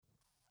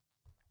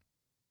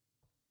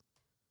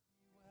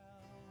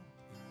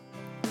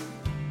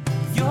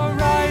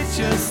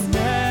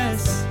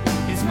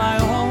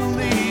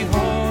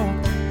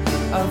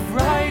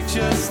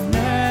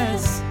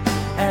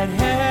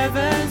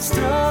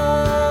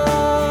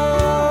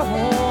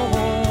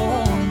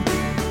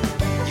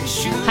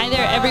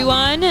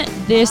everyone.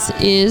 This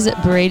is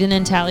Braden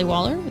and Tally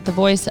Waller with the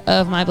Voice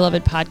of My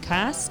Beloved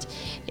podcast,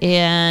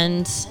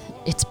 and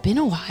it's been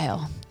a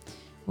while.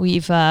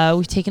 We've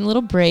taken a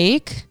little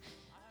break,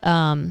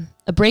 a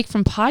break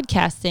from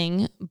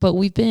podcasting, but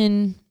we've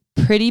been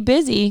pretty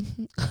busy.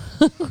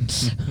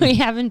 We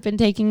haven't been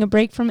taking a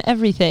break from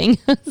everything.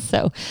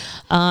 So,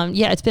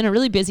 it's been a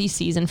really busy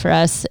season for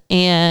us,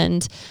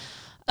 and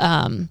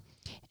so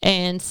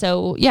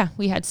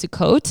we had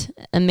Sukkot,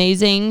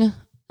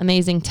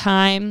 amazing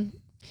time.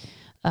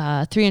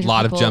 300 a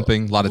lot people. of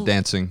jumping, a lot of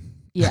dancing.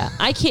 Yeah,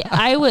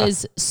 I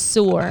was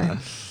sore.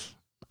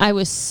 I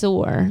was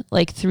sore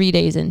like 3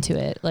 days into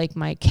it. Like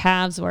my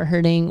calves were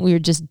hurting. We were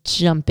just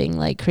jumping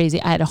like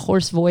crazy. I had a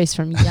hoarse voice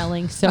from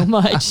yelling so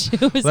much.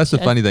 That's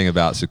the funny thing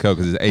about Sukkot,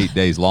 because it's 8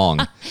 days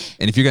long.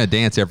 And if you're going to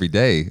dance every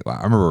day,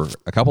 I remember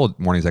a couple of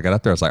mornings I got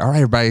up there, I was like, all right,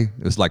 everybody.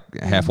 It was like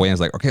halfway. I was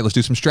like, okay, let's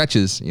do some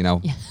stretches.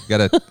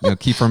 Got to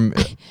keep from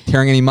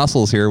tearing any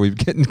muscles here. We're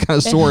getting kind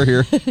of sore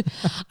here.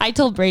 I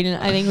told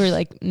Braden, I think we were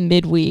like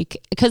midweek,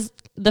 because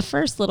the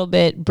first little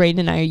bit, Braden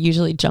and I are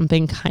usually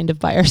jumping kind of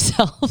by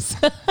ourselves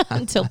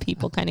until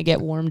people kind of get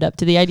warmed up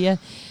to the idea.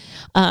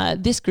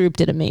 This group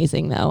did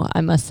amazing, though,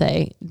 I must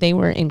say. They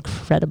were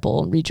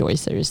incredible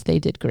rejoicers. They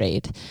did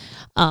great.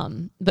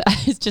 But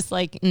I was just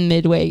like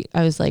midway,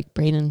 I was like,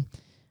 Braden,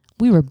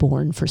 we were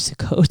born for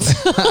Sukkot.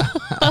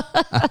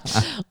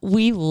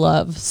 We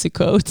love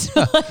Sukkot.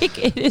 Like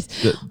it is.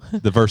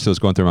 The verse that was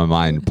going through my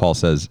mind, Paul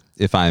says,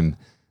 if I'm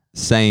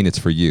saying it's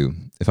for you,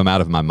 if I'm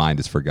out of my mind,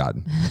 it's for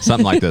God.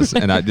 Something like this.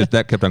 And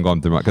that kept on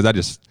going through my,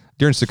 because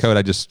during Sukkot,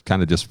 I just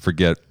kind of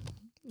forget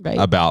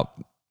about,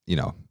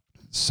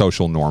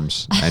 social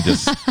norms and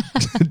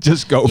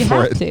just go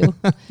for it.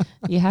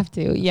 You have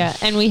to. Yeah.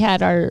 And we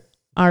had our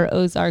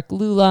Ozark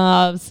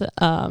lulavs,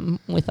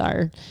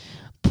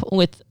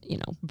 with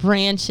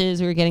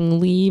branches. We were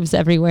getting leaves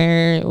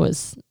everywhere. It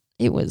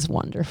was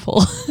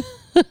wonderful.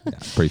 Yeah,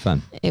 pretty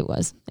fun. It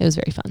was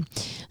very fun.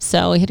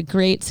 So we had a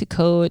great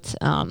Sukkot,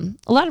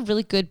 a lot of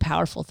really good,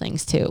 powerful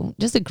things too.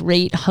 Just a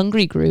great,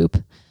 hungry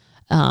group.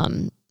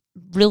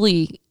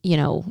 Really,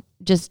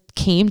 just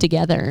came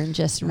together and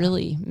just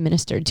really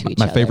ministered to each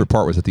other. My favorite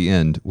part was at the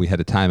end, we had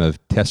a time of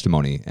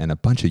testimony, and a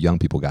bunch of young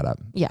people got up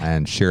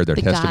and shared their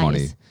testimony.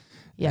 Guys.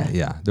 Yeah.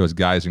 Yeah. There was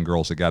guys and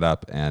girls that got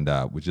up, and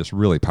was just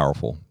really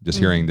powerful. Just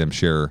hearing them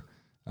share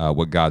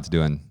what God's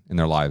doing in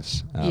their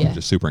lives, was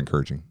just super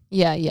encouraging.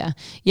 Yeah.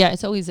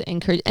 It's always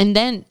encouraging. And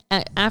then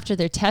after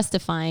they're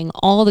testifying,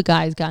 all the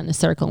guys got in a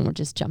circle and were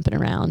just jumping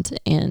around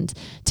and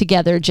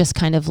together, just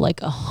kind of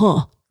like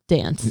a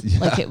dance. Yeah.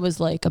 Like it was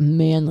like a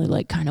manly,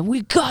 like kind of,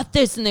 we got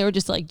this. And they were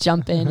just like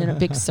jumping in a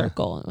big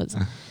circle.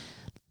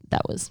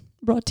 That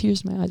brought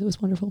tears to my eyes. It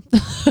was wonderful.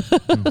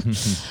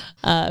 It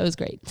was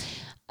great.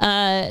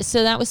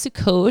 So that was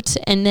Sukkot.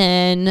 And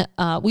then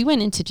we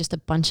went into just a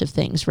bunch of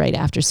things right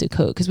after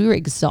Sukkot, because we were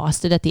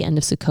exhausted at the end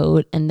of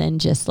Sukkot, and then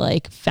just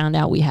like found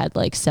out we had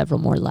like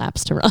several more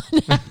laps to run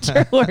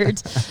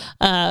afterwards.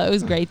 It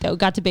was great though.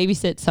 Got to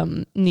babysit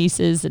some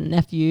nieces and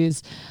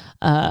nephews.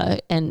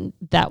 And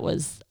that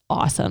was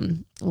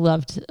awesome.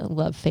 Loved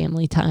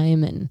family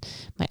time, and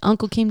my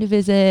uncle came to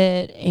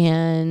visit,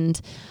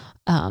 and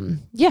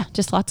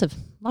just lots of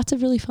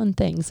really fun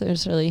things. It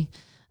was really,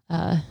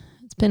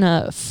 it's been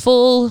a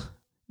full,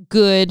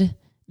 good,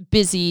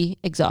 busy,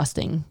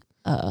 exhausting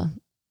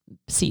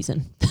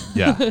season.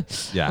 Yeah. Over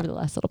the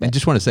last little bit. And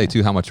just want to say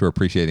too how much we're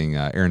appreciating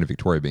Aaron and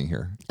Victoria being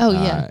here. Oh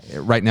yeah.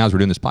 Right now, as we're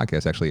doing this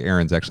podcast, actually,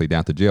 Aaron's actually down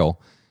at the jail,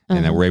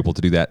 and we're able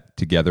to do that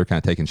together, kind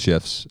of taking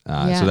shifts.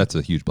 So that's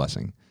a huge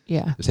blessing.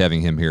 Yeah. Just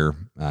having him here,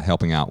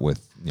 helping out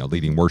with,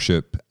 leading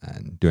worship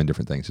and doing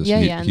different things. And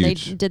they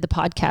did the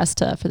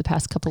podcast for the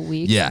past couple of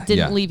weeks. Yeah.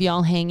 Didn't leave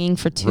y'all hanging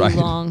for too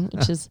long,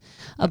 which is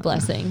a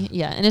blessing.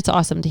 Yeah. And it's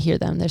awesome to hear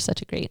them. They're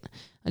such a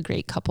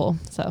great couple.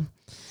 So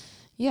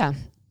yeah.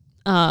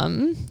 Let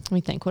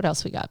me think what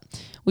else we got.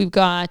 We've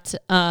got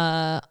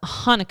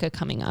Hanukkah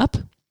coming up.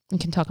 We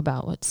can talk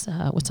about what's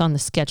on the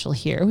schedule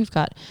here. We've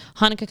got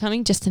Hanukkah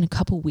coming just in a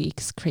couple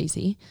weeks.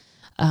 Crazy.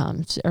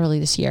 It's early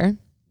this year.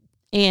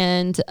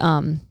 And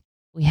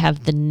we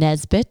have the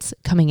Nesbits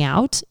coming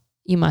out.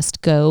 You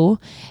must go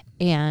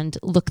and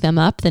look them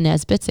up, the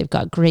Nesbits. They've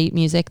got great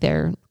music.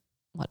 They're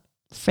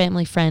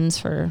family friends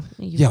for...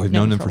 we've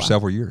known them for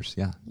several years.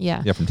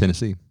 Yeah, from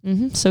Tennessee.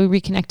 Mm-hmm. So we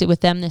reconnected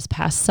with them this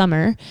past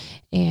summer,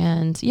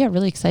 and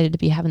really excited to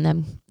be having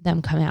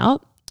them come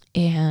out.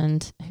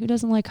 And who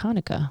doesn't like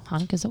Hanukkah?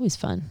 Hanukkah's always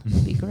fun.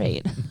 It'd be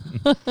great.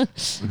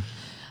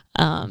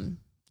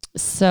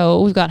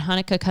 So we've got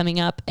Hanukkah coming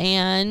up,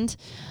 and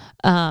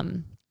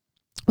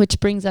which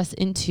brings us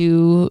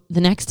into the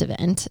next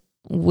event,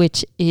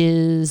 which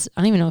is,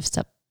 I don't even know if it's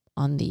up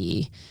on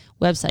the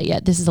website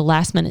yet. This is a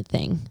last minute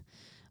thing.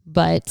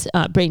 But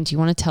Braden, do you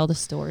want to tell the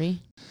story?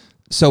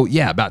 So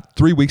about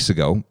 3 weeks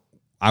ago,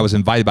 I was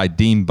invited by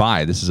Dean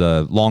Bai. This is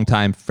a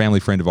longtime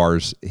family friend of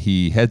ours.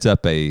 He heads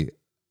up a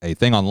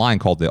thing online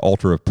called the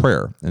Altar of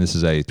Prayer. And this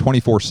is a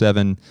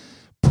 24/7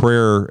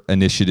 prayer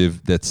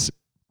initiative that's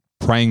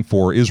praying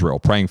for Israel,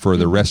 praying for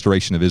the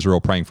restoration of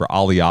Israel, praying for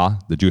Aliyah,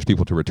 the Jewish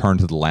people to return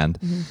to the land.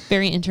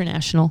 Very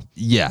international.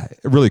 Yeah,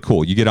 really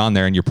cool. You get on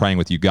there and you're praying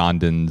with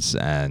Ugandans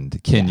and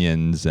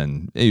Kenyans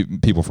and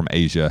people from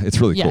Asia. It's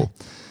really cool.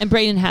 And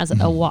Braden has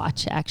a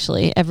watch,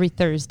 actually, every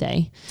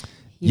Thursday.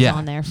 He's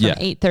on there from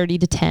 8:30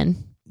 to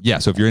 10. Yeah,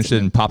 so if you're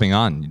interested in popping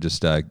on, you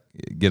just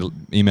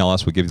email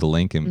us. We'll give you the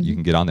link, and you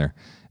can get on there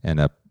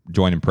and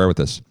join in prayer with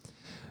us.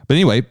 But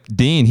anyway,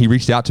 Dean, he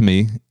reached out to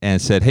me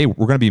and said, hey,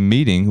 we're going to be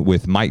meeting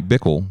with Mike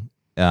Bickle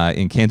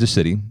in Kansas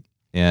City,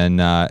 and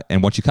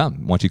once you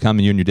come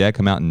and you and your dad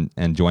come out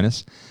and join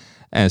us.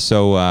 And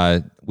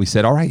so we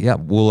said, all right, yeah,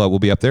 we'll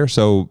be up there.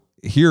 So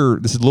here,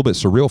 this is a little bit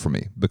surreal for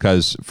me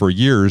because for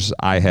years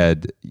I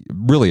had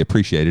really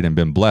appreciated and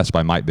been blessed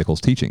by Mike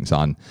Bickle's teachings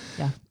on,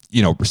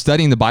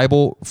 studying the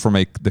Bible from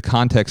the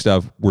context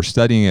of we're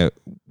studying it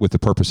with the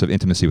purpose of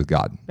intimacy with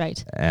God.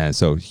 Right. And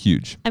so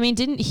huge. I mean,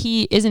 isn't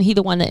he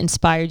the one that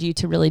inspired you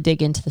to really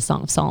dig into the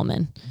Song of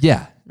Solomon?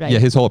 Yeah. Right. Yeah,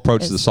 his whole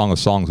approach to the Song of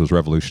Songs was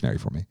revolutionary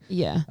for me.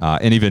 Yeah.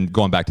 And even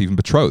going back to even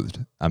betrothed.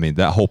 I mean,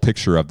 that whole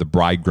picture of the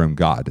bridegroom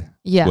God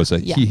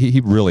he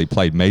really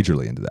played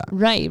majorly into that.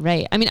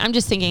 Right. I mean, I'm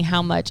just thinking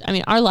how much,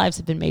 our lives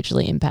have been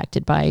majorly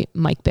impacted by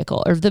Mike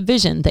Bickle, or the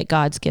vision that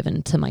God's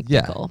given to Mike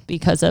Bickle,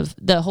 because of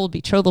the whole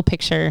betrothal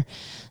picture,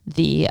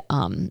 the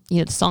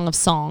Song of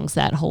Songs,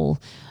 that whole,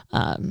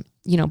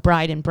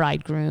 bride and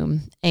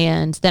bridegroom.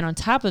 And then on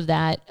top of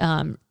that,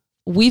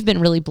 we've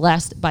been really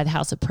blessed by the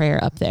House of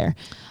Prayer up there.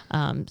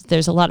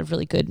 There's a lot of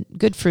really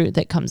good fruit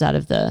that comes out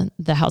of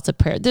the House of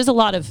Prayer. There's a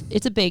lot of,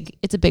 it's a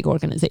big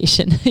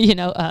organization, We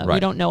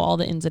don't know all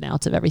the ins and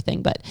outs of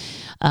everything, but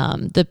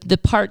the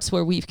parts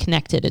where we've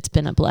connected, it's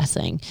been a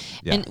blessing,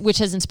 and which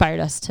has inspired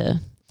us to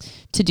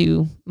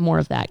do more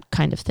of that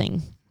kind of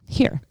thing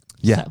here.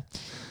 Yeah.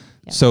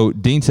 So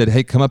Dean said,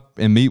 hey, come up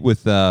and meet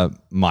with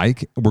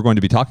Mike. We're going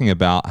to be talking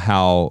about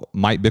how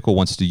Mike Bickle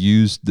wants to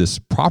use this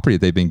property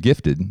that they've been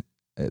gifted,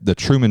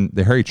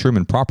 the Harry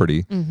Truman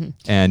property,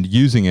 and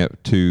using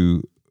it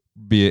to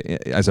be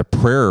as a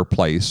prayer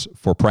place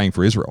for praying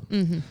for Israel.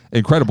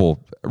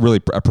 Incredible, really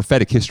a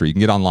prophetic history. You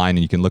can get online and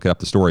you can look up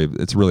the story.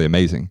 It's really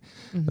amazing.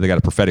 They got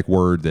a prophetic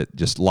word that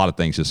just a lot of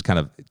things, just kind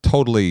of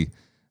totally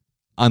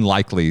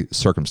unlikely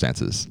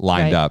circumstances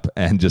lined up,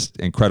 and just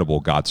incredible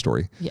God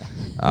story.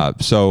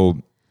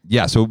 So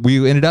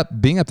we ended up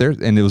being up there,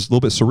 and it was a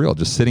little bit surreal,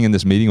 just sitting in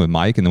this meeting with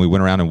Mike, and then we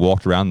went around and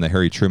walked around the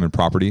Harry Truman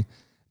property,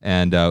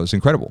 and it was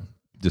incredible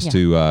just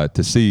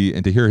to see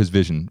and to hear his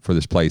vision for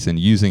this place and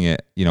using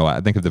it. I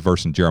think of the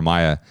verse in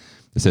Jeremiah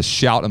that says,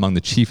 shout among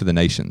the chief of the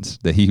nations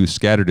that he who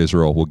scattered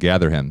Israel will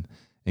gather him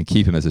and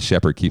keep him as a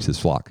shepherd keeps his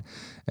flock.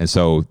 And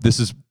so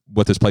this is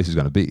what this place is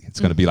going to be. It's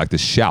going to be like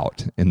this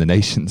shout in the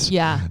nations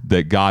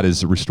that God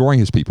is restoring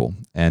his people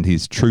and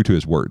he's true to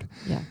his word.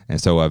 And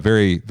so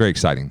very, very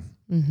exciting.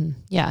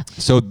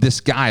 So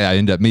this guy I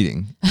ended up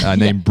meeting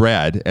named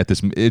Brad at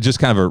this, it's just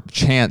kind of a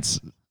chance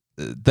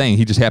thing.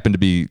 He just happened to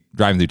be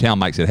driving through town.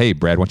 Mike said, hey,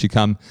 Brad, why don't you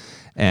come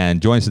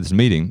and join us at this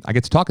meeting? I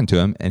get to talking to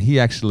him, and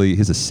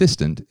his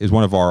assistant is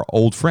one of our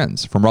old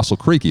friends from Russell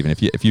Creek, even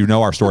if you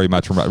know our story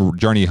much from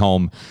Journey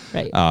Home,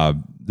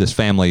 this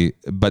family,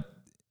 but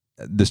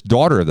this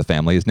daughter of the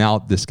family is now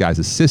this guy's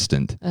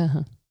assistant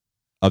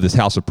of this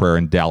House of Prayer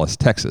in Dallas,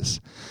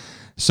 Texas.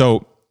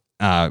 So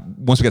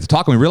once we got to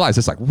talking, we realized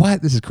it's like,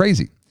 what? This is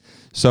crazy.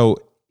 So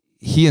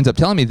he ends up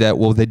telling me that,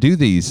 well, they do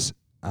these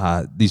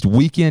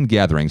weekend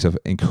gatherings of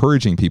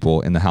encouraging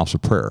people in the House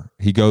of Prayer.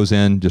 He goes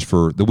in just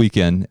for the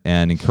weekend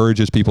and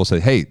encourages people, say,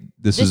 hey,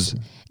 this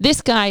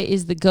guy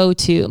is the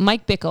go-to.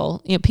 Mike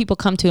Bickle, people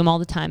come to him all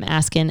the time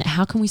asking,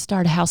 how can we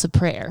start a House of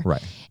Prayer?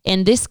 Right.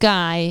 And this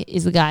guy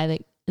is the guy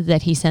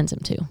that he sends him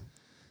to.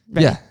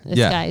 Right? This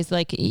guy is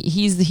like,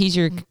 he's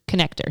your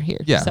connector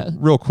here. Yeah. So.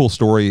 Real cool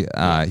story.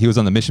 He was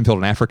on the mission field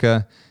in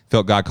Africa,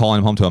 felt God calling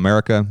him home to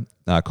America,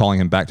 calling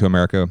him back to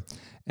America.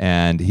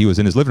 And he was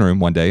in his living room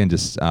one day and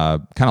just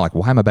kind of like,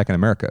 why am I back in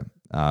America?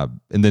 And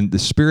then the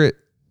Spirit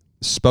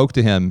spoke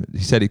to him.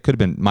 He said it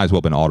might as well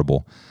have been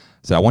audible.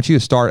 Said, I want you to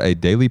start a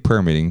daily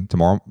prayer meeting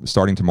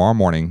starting tomorrow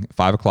morning,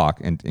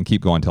 5:00, and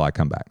keep going until I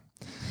come back.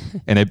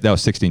 And that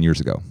was 16 years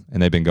ago.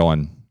 And they've been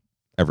going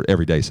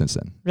every day since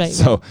then. Right.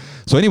 So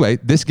anyway,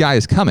 this guy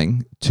is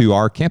coming to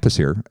our campus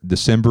here,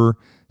 December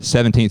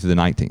 17th to the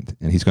 19th.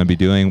 And he's going to be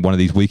doing one of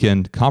these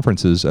weekend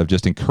conferences of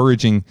just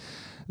encouraging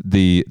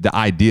the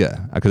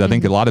idea, because I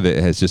think a lot of it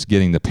is just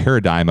getting the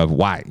paradigm of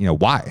why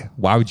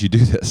would you do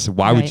this?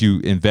 Why would you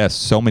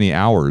invest so many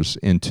hours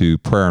into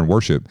prayer and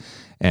worship?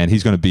 And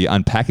he's going to be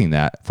unpacking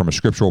that from a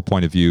scriptural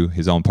point of view,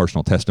 his own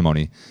personal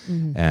testimony,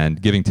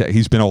 and giving.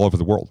 He's been all over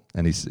the world,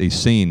 and he's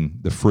seen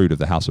the fruit of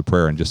the House of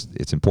Prayer, and just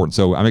it's important.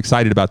 So I'm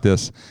excited about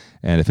this,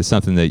 and if it's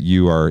something that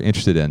you are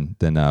interested in,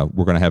 then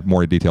we're going to have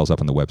more details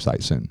up on the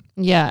website soon.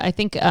 Yeah, I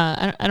think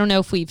I don't know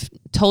if we've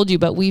told you,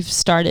 but we've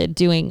started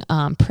doing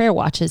prayer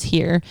watches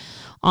here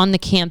on the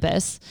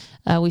campus.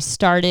 We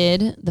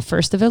started the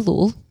 1st of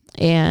Elul.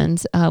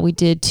 And we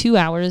did 2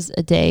 hours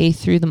a day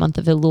through the month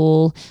of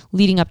Elul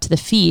leading up to the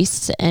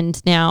feast.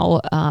 And now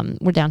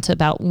we're down to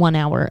about 1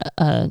 hour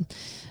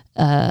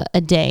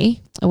a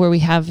day where we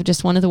have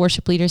just one of the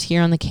worship leaders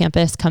here on the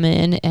campus come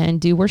in and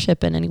do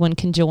worship, and anyone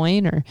can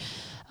join or,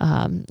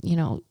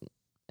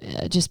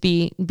 just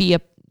be a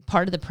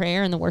part of the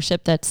prayer and the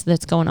worship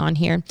that's going on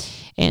here.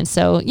 And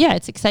so, yeah,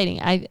 it's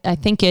exciting. I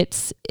think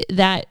it's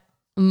that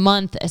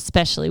month,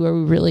 especially where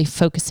we're really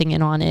focusing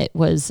in on it,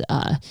 was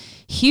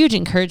huge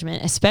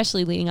encouragement,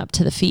 especially leading up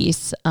to the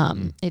feasts.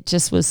 It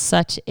just was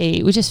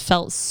we just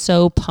felt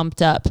so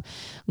pumped up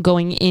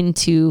going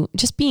into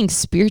just being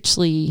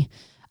spiritually,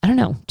 I don't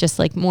know, just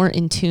like more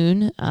in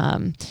tune,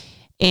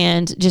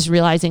 and just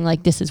realizing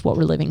like this is what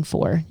we're living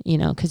for,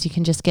 because you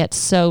can just get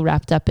so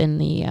wrapped up in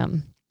the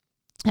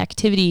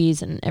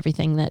activities and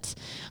everything that's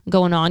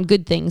going on,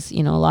 good things,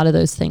 a lot of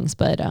those things.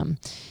 But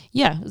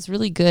yeah, it was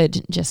really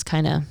good just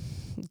kind of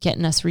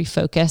getting us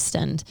refocused,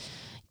 and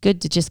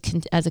good to just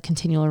as a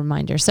continual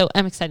reminder. So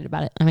I'm excited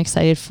about it. I'm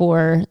excited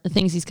for the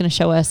things he's going to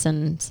show us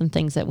and some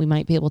things that we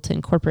might be able to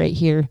incorporate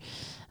here.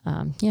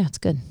 Yeah, it's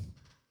good.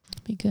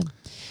 It'll be good.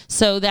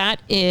 So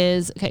that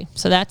is, okay.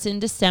 So that's in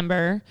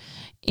December.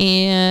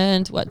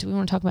 And what do we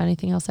want to talk about?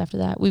 Anything else after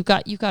that?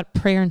 You've got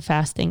prayer and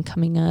fasting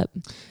coming up.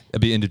 It'll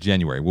be into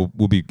January.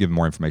 We'll be giving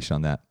more information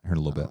on that here in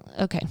a little bit.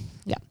 Okay.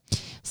 Yeah.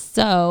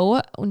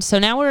 So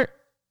now we're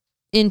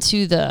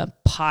into the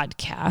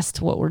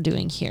podcast, what we're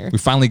doing here. We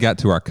finally got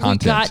to our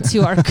content.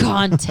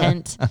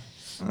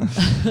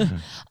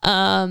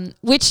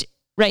 Which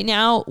right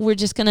now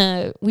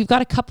we've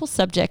got a couple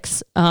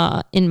subjects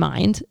in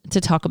mind to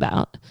talk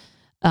about.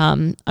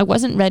 I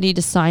wasn't ready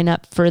to sign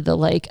up for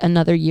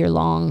another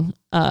year-long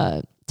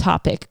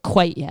topic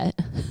quite yet.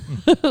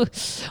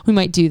 We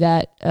might do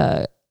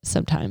that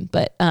sometime,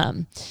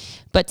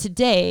 but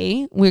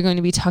today we're going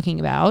to be talking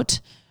about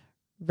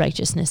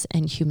righteousness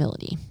and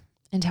humility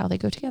and how they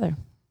go together.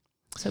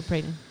 So,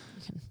 Braden,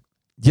 you can.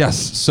 Yes.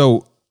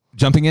 So,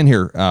 jumping in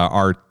here,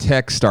 our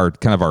text, our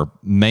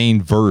main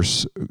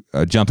verse,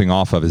 jumping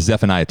off of is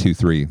Zephaniah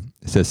 2:3.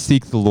 It says,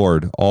 "Seek the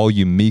Lord, all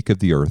you meek of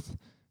the earth,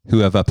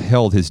 who have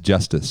upheld his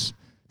justice.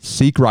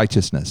 Seek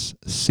righteousness,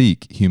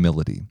 seek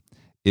humility.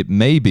 It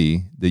may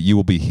be that you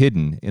will be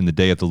hidden in the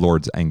day of the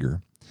Lord's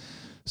anger."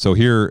 So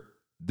here,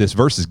 this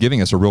verse is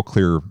giving us a real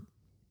clear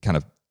kind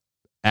of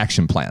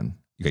action plan.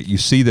 You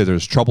see that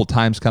there's troubled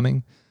times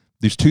coming.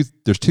 There's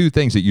two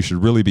things that you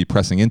should really be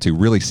pressing into,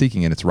 really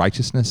seeking, and it's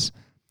righteousness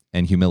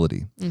and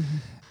humility. Mm-hmm.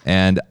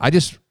 And I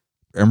just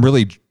am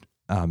really,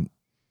 I'm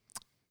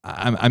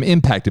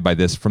impacted by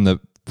this from the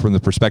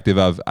perspective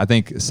of, I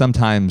think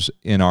sometimes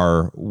in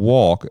our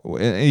walk,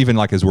 even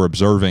as we're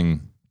observing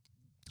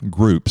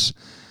groups,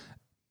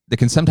 there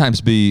can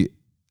sometimes be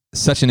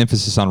such an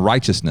emphasis on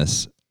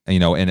righteousness,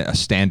 and a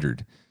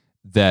standard,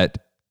 that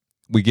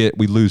we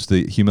lose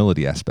the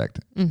humility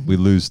aspect. Mm-hmm. We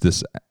lose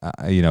this,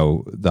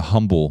 the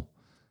humble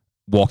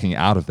walking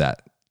out of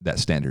that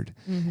standard.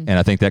 Mm-hmm. And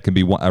I think that can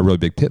be a really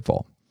big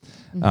pitfall.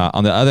 Mm-hmm.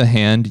 On the other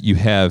hand, you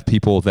have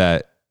people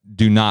that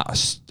do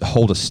not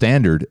hold a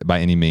standard by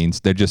any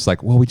means. They're just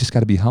like, well, we just got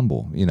to be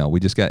humble. We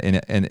just got,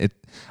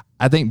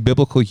 I think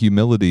biblical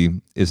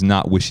humility is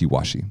not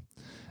wishy-washy.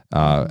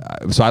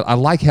 So I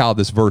like how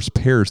this verse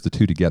pairs the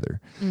two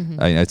together.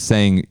 Mm-hmm. It's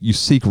saying you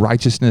seek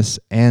righteousness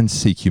and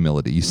seek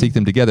humility. You seek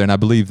them together. And I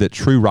believe that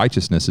true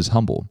righteousness is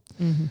humble.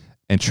 Mm-hmm.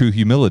 And true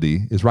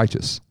humility is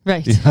righteous.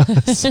 Right.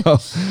 So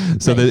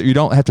that you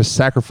don't have to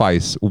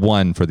sacrifice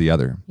one for the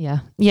other. Yeah.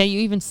 Yeah. You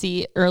even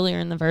see earlier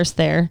in the verse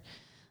there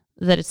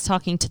that it's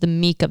talking to the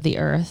meek of the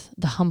earth,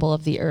 the humble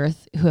of the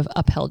earth, who have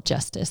upheld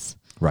justice.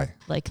 Right.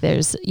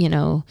 There's,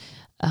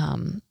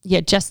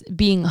 just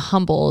being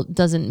humble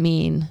doesn't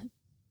mean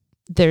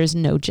there's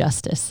no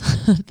justice,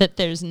 that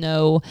there's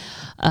no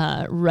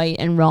right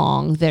and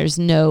wrong. There's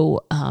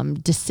no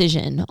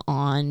decision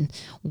on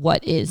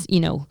what is,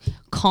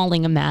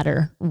 calling a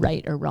matter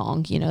right or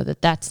wrong.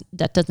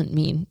 That doesn't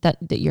mean that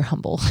you're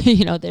humble.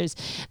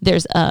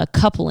 There's a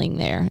coupling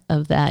there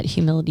of that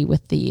humility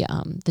with the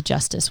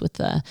justice, with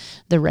the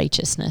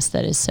righteousness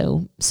that is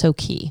so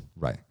key.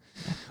 Right.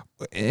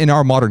 In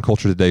our modern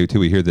culture today, too,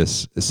 we hear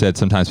this said.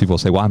 Sometimes people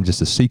say, "Well, I'm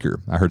just a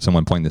seeker." I heard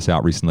someone point this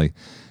out recently.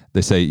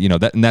 They say,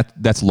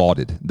 that's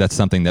lauded. That's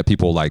something that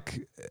people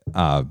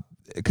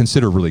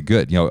consider really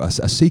good. A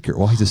seeker.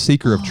 Well, he's a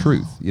seeker of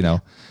truth.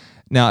 Now,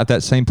 if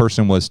that same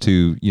person was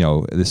to,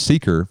 the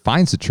seeker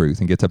finds the truth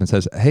and gets up and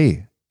says,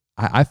 "Hey,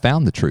 I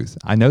found the truth.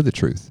 I know the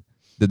truth."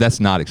 That's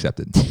not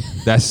accepted.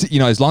 That's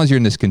as long as you're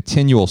in this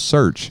continual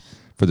search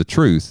for the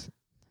truth,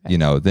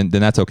 then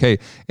that's okay.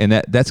 And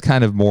that's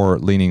kind of more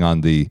leaning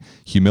on the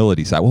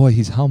humility side. Well,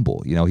 he's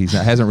humble.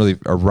 Hasn't really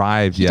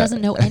arrived yet. He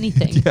doesn't know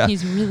anything. Yeah.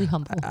 He's really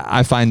humble.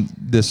 I find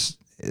this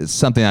is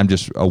something I'm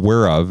just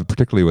aware of,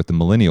 particularly with the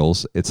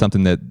millennials. It's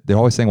something that they're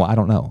always saying, "Well, I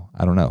don't know."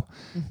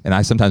 Mm-hmm. And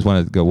I sometimes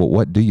want to go, "Well,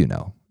 what do you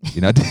know?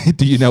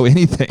 Do you know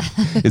anything?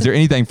 Is there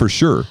anything for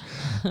sure?"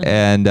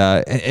 And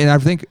I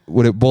think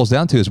what it boils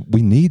down to is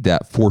we need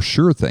that for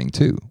sure thing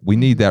too. We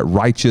need that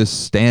righteous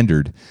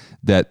standard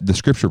that the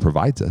Scripture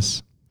provides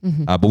us.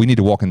 Mm-hmm. But we need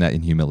to walk in that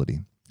in humility.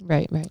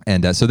 Right.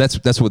 And so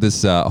that's what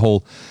this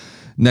whole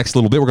next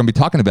little bit we're going to be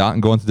talking about,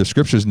 and going through the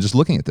Scriptures and just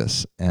looking at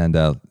this. And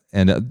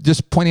And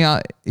just pointing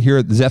out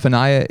here,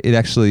 Zephaniah, it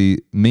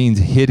actually means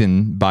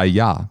hidden by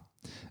Yah.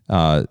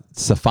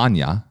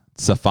 Saphanya,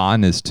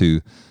 Saphan is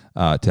to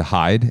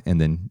hide,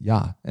 and then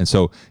Yah. And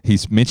so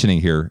he's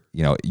mentioning here,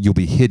 you'll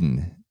be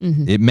hidden.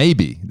 It may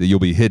be that you'll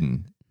be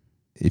hidden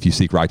if you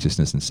seek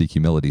righteousness and seek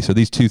humility. So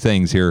these two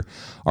things here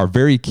are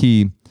very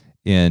key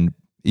in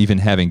even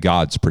having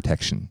God's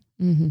protection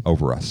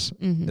over us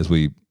as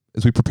we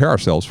prepare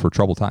ourselves for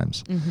troubled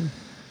times.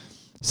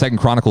 2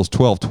 Chronicles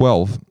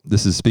 12:12,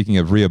 this is speaking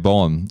of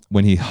Rehoboam.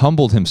 When he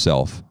humbled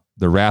himself,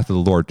 the wrath of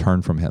the Lord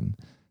turned from him,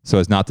 so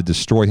as not to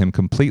destroy him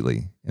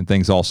completely. And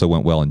things also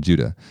went well in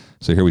Judah.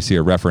 So here we see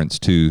a reference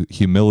to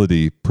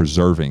humility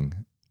preserving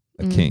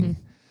a king.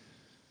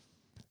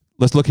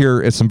 Let's look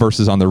here at some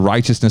verses on the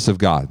righteousness of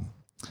God.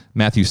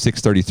 Matthew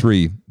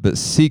 6:33, but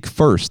seek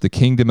first the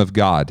kingdom of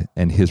God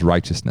and his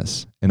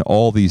righteousness, and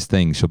all these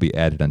things shall be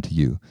added unto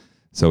you.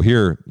 So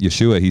here,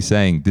 Yeshua, he's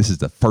saying this is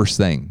the first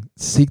thing.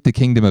 Seek the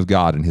kingdom of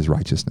God and his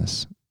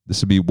righteousness.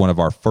 This would be one of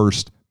our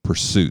first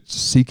pursuits,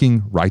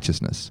 seeking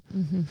righteousness.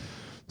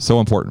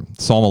 So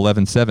important. Psalm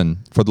 11:7,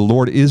 for the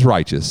Lord is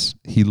righteous.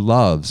 He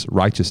loves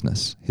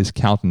righteousness. His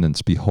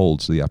countenance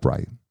beholds the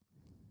upright.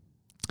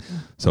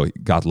 So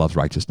God loves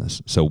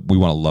righteousness. So we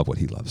want to love what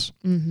he loves.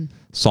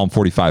 Psalm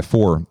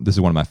 45:4, this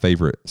is one of my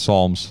favorite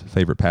Psalms,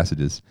 favorite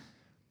passages.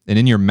 And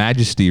in your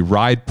majesty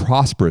ride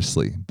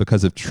prosperously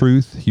because of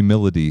truth,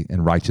 humility,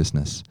 and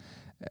righteousness.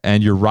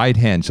 And your right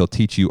hand shall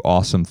teach you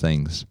awesome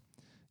things.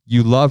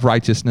 You love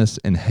righteousness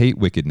and hate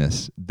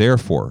wickedness.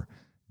 Therefore,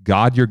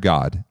 God your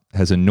God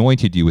has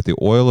anointed you with the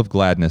oil of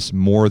gladness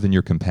more than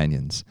your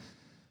companions.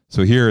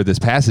 So here, this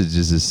passage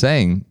is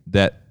saying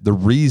that the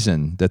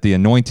reason that the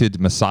anointed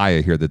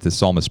Messiah here that this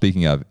psalm is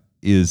speaking of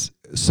is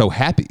so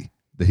happy,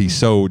 that he's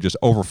so just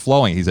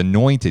overflowing, he's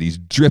anointed, he's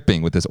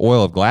dripping with this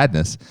oil of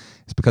gladness,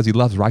 it's because he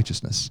loves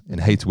righteousness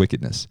and hates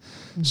wickedness.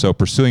 So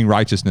pursuing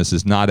righteousness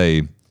is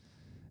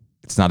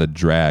it's not a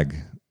drag.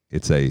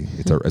 It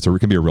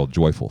can be a real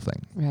joyful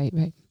thing.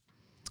 Right.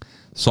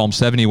 Psalm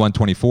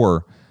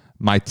 71:24,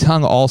 my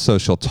tongue also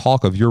shall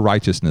talk of your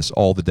righteousness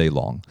all the day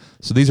long.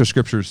 So these are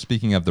scriptures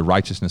speaking of the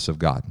righteousness of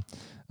God,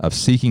 of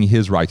seeking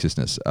his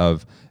righteousness,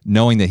 of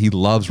knowing that he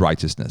loves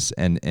righteousness.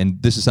 And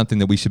this is something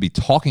that we should be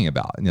talking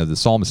about. The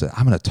psalmist said,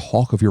 I'm going to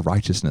talk of your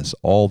righteousness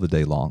all the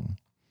day long.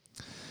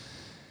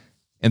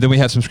 And then we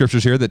have some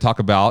scriptures here that talk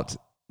about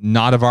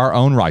not of our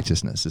own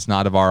righteousness. It's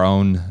not of our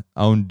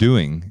own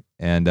doing.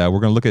 And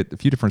we're going to look at a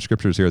few different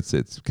scriptures here.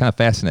 It's kind of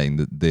fascinating,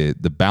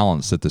 the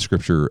balance that the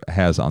scripture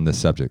has on this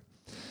subject.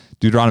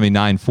 Deuteronomy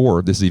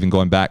 9:4, this is even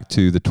going back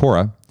to the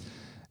Torah,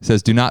 it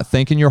says, do not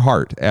think in your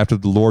heart after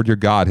the Lord your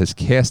God has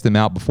cast them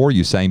out before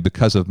you, saying,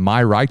 because of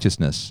my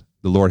righteousness,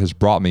 the Lord has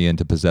brought me in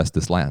to possess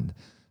this land.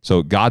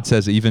 So God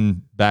says,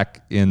 even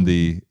back in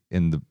the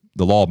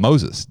law of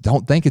Moses,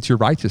 don't think it's your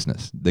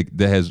righteousness that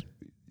has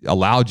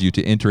allowed you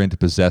to enter in to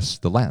possess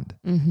the land.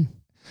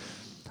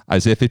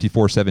 Isaiah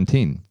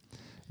 54:17,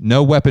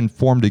 no weapon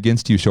formed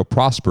against you shall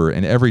prosper,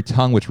 and every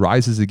tongue which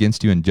rises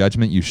against you in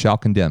judgment you shall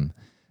condemn.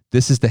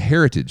 This is the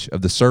heritage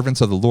of the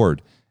servants of the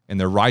Lord, and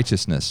their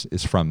righteousness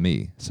is from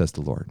me, says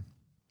the Lord.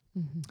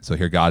 So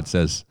here God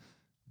says,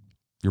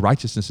 your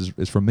righteousness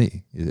is from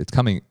me. It's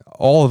coming.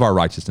 All of our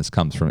righteousness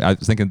comes from me. I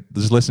was thinking,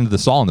 just listen to the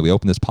song that we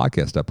opened this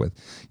podcast up with.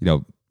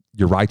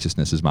 Your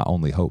righteousness is my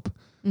only hope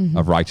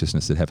of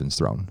righteousness at heaven's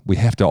throne. We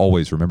have to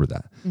always remember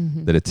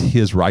that it's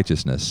his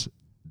righteousness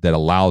that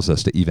allows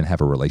us to even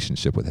have a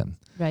relationship with him.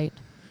 Right.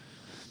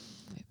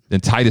 Then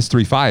Titus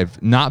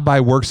 3:5, not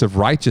by works of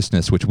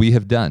righteousness which we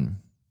have done,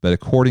 but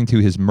according to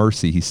his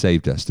mercy he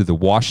saved us through the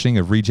washing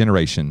of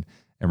regeneration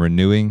and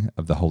renewing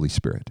of the Holy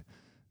Spirit.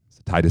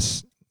 So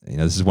Titus,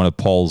 this is one of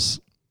Paul's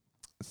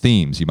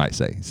themes, you might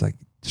say. It's like,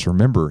 just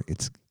remember,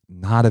 it's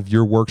not of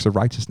your works of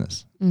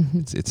righteousness.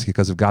 It's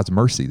because of God's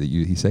mercy that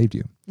he saved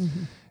you.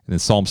 And in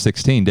Psalm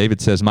 16, David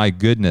says, my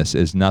goodness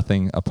is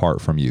nothing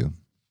apart from you.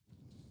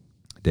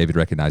 David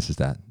recognizes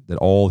that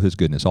all his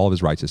goodness, all of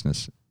his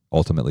righteousness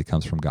ultimately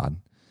comes from God.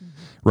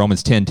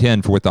 Romans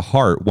 10:10, for with the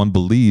heart one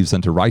believes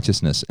unto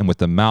righteousness, and with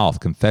the mouth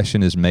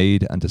confession is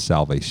made unto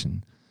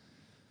salvation.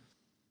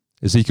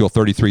 Ezekiel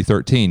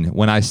 33:13,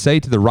 when I say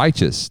to the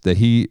righteous that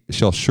he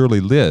shall surely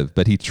live,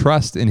 but he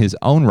trusts in his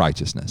own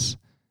righteousness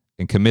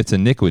and commits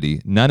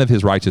iniquity, none of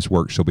his righteous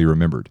works shall be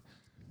remembered.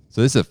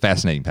 So this is a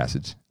fascinating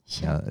passage.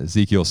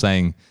 Ezekiel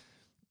saying,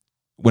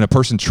 when a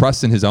person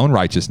trusts in his own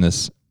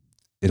righteousness,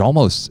 it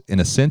almost, in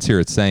a sense here,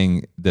 it's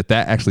saying that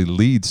actually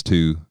leads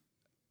to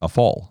a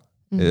fall.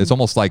 It's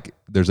almost like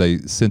there's a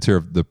sense here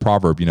of the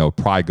proverb,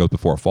 pride goes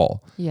before a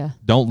fall. Yeah.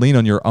 Don't lean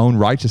on your own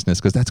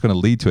righteousness, because that's going to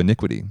lead to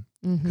iniquity.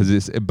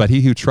 But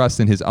he who trusts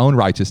in his own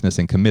righteousness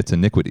and commits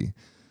iniquity,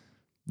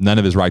 none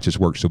of his righteous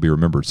works shall be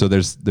remembered. So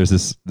there's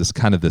this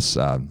kind of this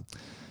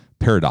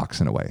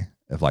paradox in a way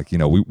of like,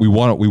 we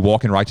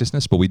walk in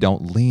righteousness, but we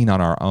don't lean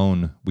on our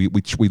own. We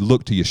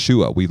look to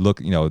Yeshua. We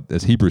look,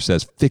 as Hebrews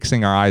says,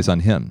 fixing our eyes on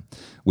him,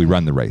 we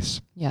run the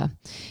race. Yeah.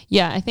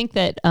 I think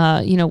that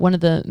one of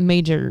the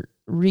major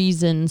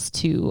reasons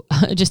to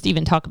just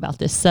even talk about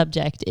this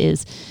subject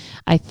is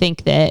I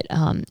think that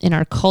in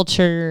our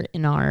culture,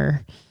 in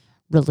our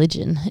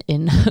religion,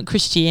 in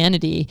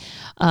Christianity,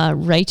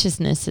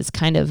 righteousness has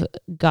kind of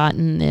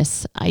gotten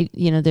this,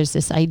 there's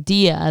this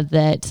idea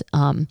that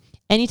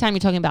anytime you're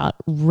talking about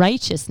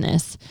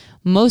righteousness,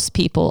 most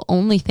people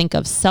only think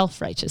of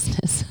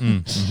self-righteousness.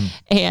 Mm-hmm.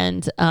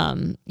 And,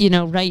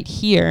 right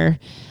here,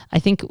 I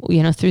think,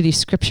 through these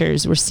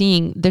scriptures, we're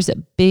seeing there's a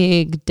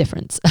big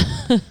difference.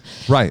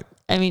 Right.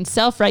 I mean,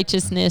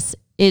 self-righteousness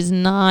is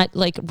not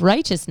like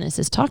righteousness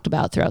is talked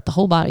about throughout the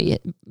whole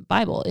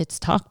Bible. It's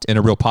talked in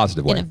a real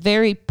positive way. In a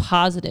very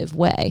positive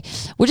way.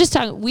 We're just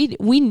talking,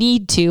 we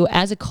need to,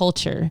 as a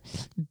culture,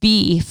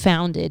 be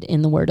founded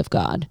in the Word of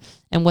God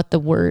and what the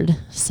Word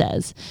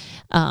says.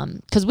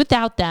 Because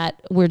without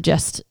that, we're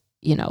just,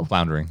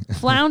 floundering.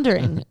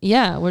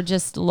 Yeah, we're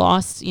just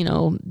lost,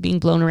 being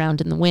blown around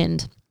in the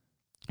wind.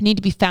 We need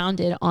to be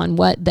founded on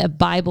what the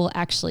Bible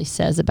actually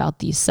says about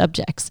these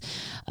subjects.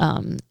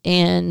 There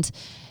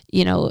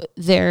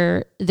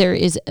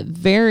is a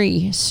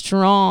very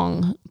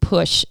strong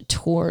push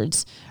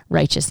towards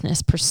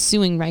righteousness,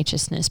 pursuing the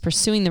righteousness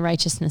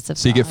of God.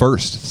 Seek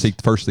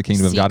first the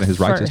kingdom of God and his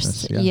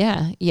righteousness.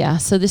 Yeah.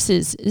 So this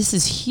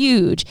is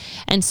huge.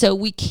 And so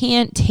we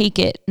can't take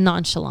it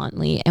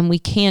nonchalantly, and we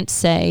can't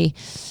say,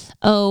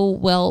 oh,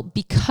 well,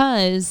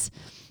 because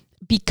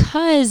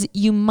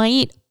you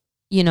might,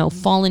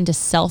 fall into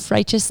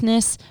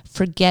self-righteousness,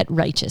 forget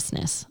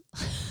righteousness.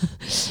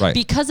 Right.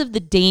 Because of the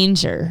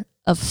danger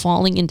of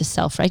falling into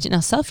self-righteousness.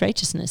 Now,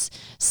 self-righteousness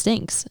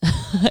stinks.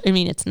 I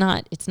mean, it's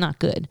not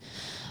good.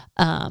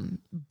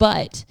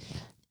 But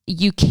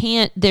you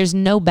can't, there's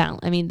no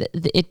balance. I mean,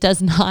 it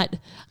does not,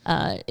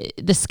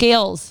 the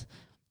scales,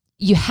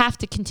 you have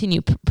to continue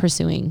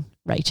pursuing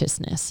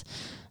righteousness.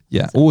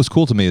 Yeah. What was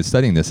cool to me is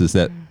studying this is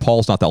that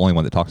Paul's not the only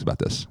one that talks about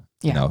this.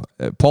 Yeah.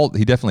 Paul,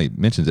 he definitely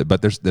mentions it,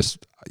 but there's this,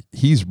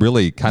 he's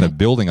really kind of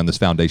building on this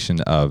foundation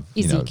of,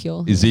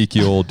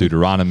 Ezekiel,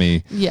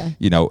 Deuteronomy,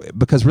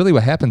 because really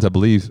what happens, I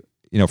believe,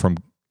 from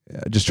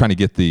just trying to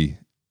get the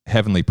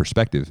heavenly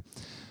perspective,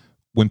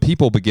 when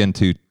people begin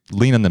to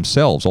lean on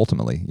themselves,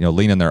 ultimately,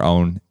 lean on their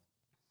own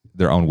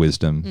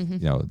wisdom,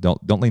 mm-hmm.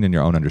 Don't lean on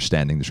your own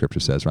understanding, the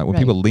scripture says, right? When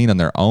people lean on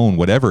their own,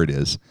 whatever it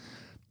is,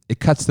 it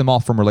cuts them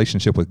off from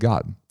relationship with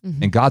God.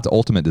 Mm-hmm. And God's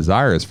ultimate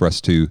desire is for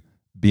us to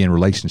be in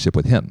relationship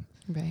with him.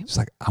 Right. It's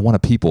like, I want a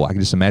people, I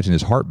can just imagine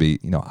his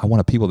heartbeat, I want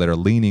a people that are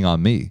leaning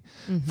on me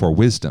mm-hmm. for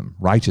wisdom,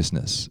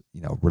 righteousness,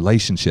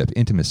 relationship,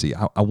 intimacy.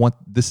 I want,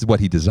 this is what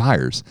he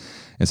desires.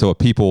 And so a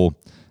people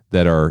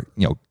that are,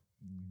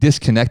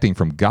 disconnecting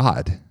from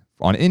God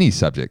on any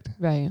subject,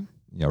 right.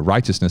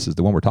 Righteousness is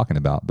the one we're talking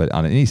about, but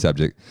on any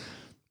subject,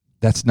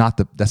 that's not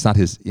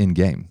his end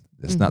game.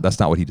 Mm-hmm. That's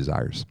not what he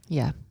desires.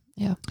 Yeah.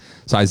 Yeah.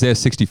 So Isaiah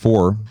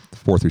 64,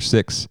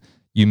 4-6,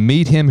 you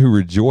meet him who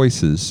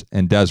rejoices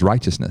and does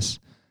righteousness,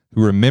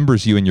 who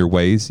remembers you in your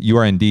ways. You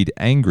are indeed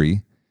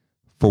angry,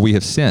 for we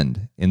have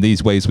sinned. In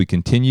these ways we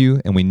continue,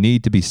 and we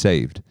need to be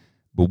saved.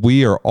 But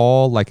we are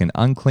all like an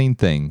unclean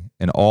thing,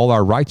 and all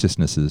our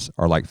righteousnesses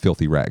are like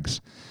filthy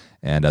rags.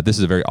 And this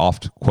is a very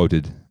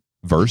oft-quoted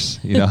verse,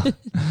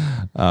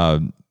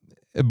 But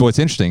what's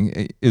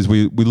interesting is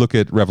we look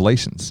at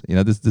Revelations.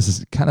 This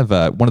is kind of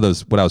one of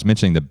those, what I was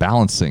mentioning, the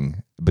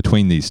balancing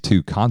between these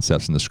two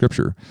concepts in the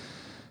scripture.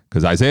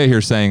 Because Isaiah here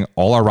is saying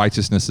all our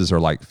righteousnesses are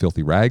like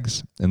filthy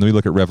rags. And then we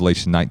look at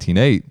Revelation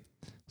 19:8,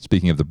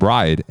 speaking of the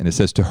bride, and it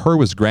says, to her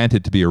was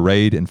granted to be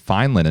arrayed in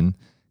fine linen,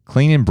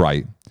 clean and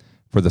bright,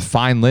 for the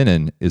fine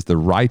linen is the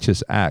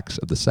righteous acts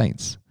of the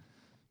saints.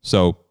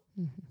 So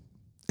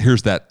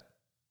here's that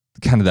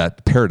kind of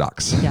that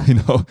paradox. Yeah.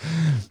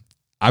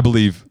 I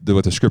believe that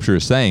what the scripture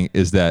is saying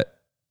is that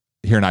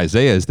here in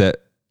Isaiah is that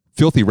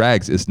filthy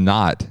rags is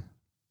not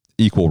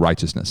equal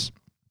righteousness.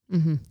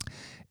 Mm-hmm.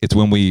 It's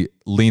when we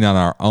lean on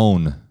our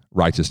own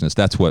righteousness,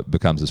 that's what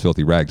becomes as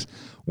filthy rags.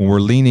 When we're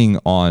leaning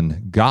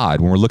on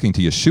God, when we're looking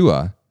to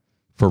Yeshua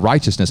for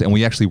righteousness and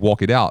we actually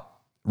walk it out,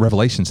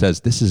 Revelation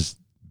says, this is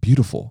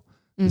beautiful.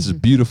 Mm-hmm. This is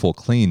beautiful,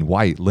 clean,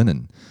 white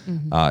linen.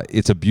 Mm-hmm.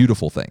 It's a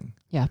beautiful thing.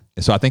 Yeah.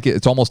 So I think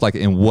it's almost like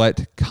in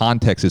what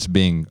context it's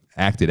being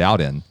acted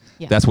out in.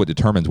 Yeah. That's what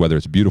determines whether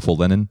it's beautiful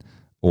linen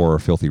or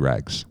filthy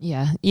rags.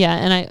 Yeah. Yeah.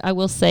 And I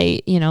will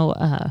say,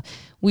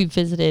 we've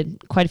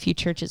visited quite a few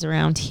churches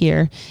around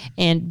here,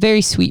 and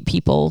very sweet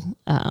people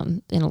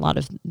in a lot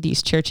of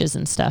these churches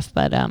and stuff.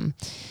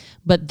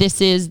 But this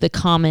is the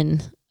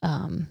common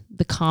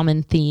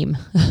theme,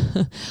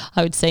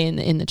 I would say,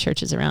 in the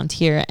churches around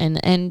here.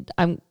 And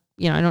I'm,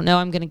 I don't know,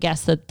 I'm going to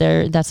guess that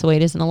that's the way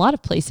it is in a lot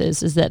of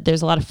places, is that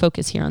there's a lot of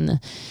focus here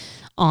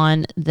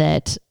on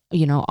that,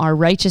 our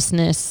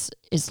righteousness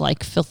is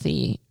like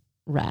filthy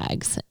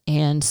rags.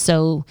 And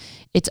so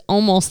it's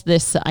almost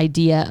this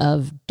idea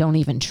of don't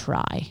even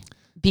try,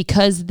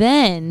 because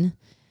then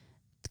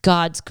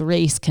God's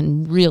grace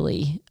can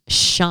really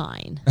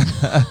shine,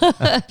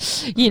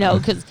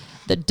 because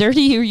the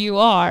dirtier you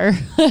are,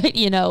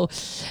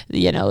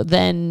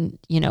 then,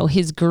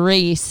 his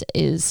grace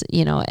is,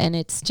 and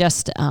it's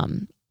just,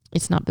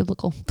 it's not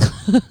biblical.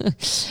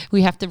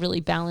 We have to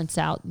really balance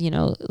out,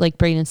 like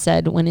Braden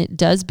said, when it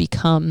does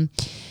become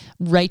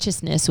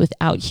righteousness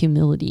without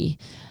humility,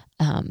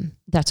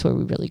 that's where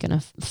we're really going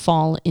to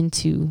fall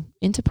into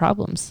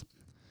problems.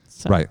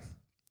 So. Right.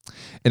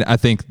 And I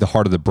think the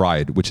heart of the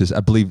bride, which is,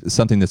 I believe,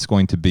 something that's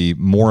going to be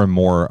more and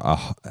more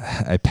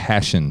a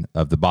passion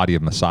of the body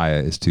of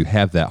Messiah, is to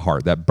have that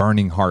heart, that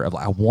burning heart of,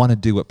 I want to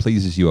do what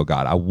pleases you, O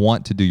God. I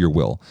want to do your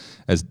will.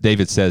 As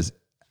David says,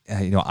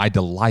 I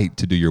delight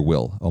to do your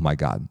will, oh my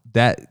God.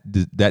 That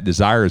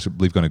desire is, I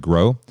believe, going to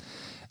grow.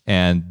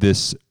 And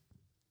this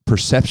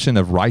perception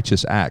of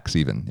righteous acts,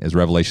 even as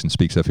Revelation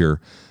speaks of here,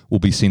 will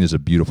be seen as a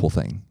beautiful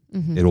thing.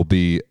 Mm-hmm. It'll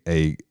be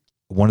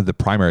one of the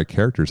primary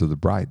characters of the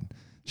bride.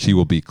 She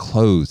will be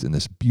clothed in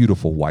this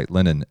beautiful white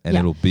linen, and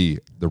it'll be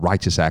the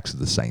righteous acts of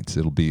the saints.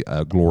 It'll be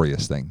a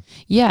glorious thing.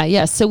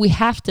 Yeah. So we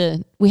have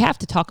to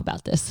talk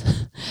about this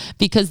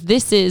because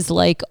this is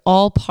like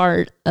all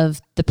part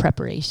of the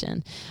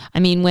preparation. I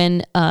mean,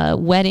 when a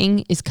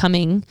wedding is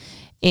coming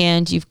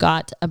and you've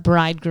got a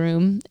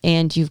bridegroom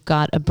and you've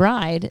got a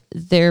bride,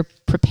 they're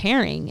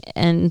preparing.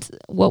 And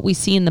what we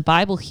see in the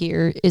Bible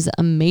here is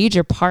a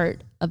major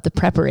part of the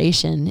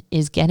preparation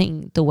is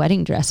getting the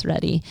wedding dress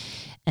ready.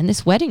 And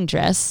this wedding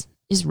dress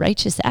is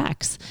righteous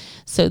acts.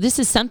 So this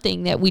is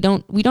something that we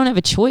don't have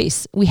a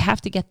choice. We have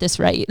to get this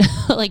right.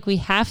 Like we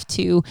have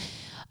to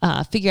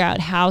figure out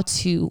how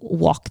to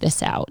walk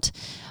this out,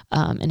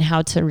 and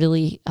how to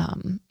really,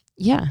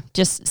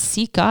 just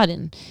seek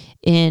God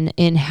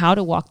in how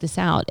to walk this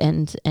out,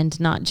 and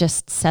not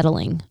just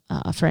settling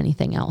for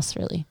anything else,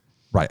 really.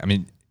 Right. I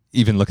mean,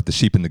 even look at the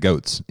sheep and the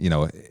goats.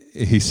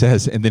 He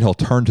says, and then he'll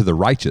turn to the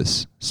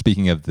righteous,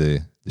 speaking of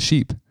the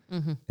sheep,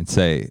 mm-hmm. and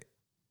say.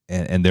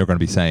 And they're going to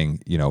be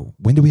saying,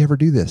 when did we ever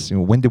do this?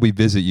 When did we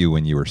visit you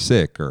when you were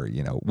sick, or,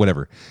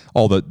 whatever,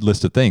 all the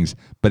list of things.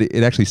 But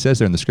it actually says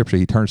there in the scripture,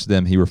 he turns to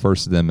them, he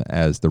refers to them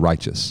as the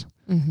righteous.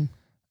 Mm-hmm.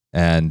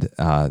 And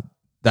I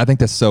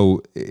think that's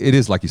it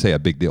is, like you say, a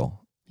big deal.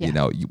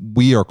 Yeah.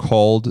 We are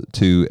called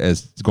to,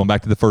 as going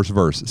back to the first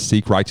verse,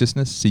 seek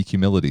righteousness, seek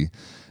humility.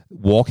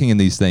 Walking in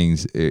these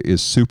things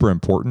is super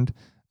important.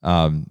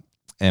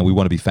 And we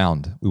want to be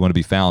found. We want to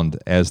be found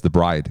as the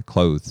bride,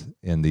 clothed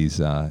in these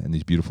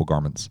beautiful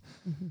garments.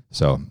 Mm-hmm.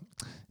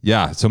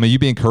 So may you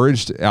be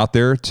encouraged out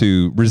there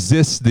to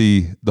resist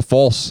the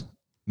false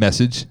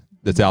message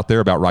that's out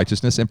there about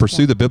righteousness, and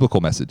pursue the biblical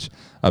message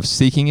of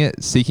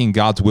seeking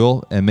God's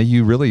will, and may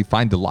you really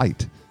find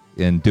delight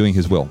in doing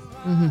His will.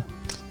 Mm-hmm.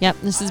 Yep.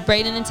 This is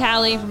Braden and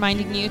Tally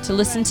reminding you to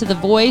listen to the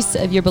voice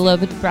of your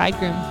beloved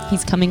bridegroom.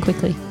 He's coming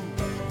quickly.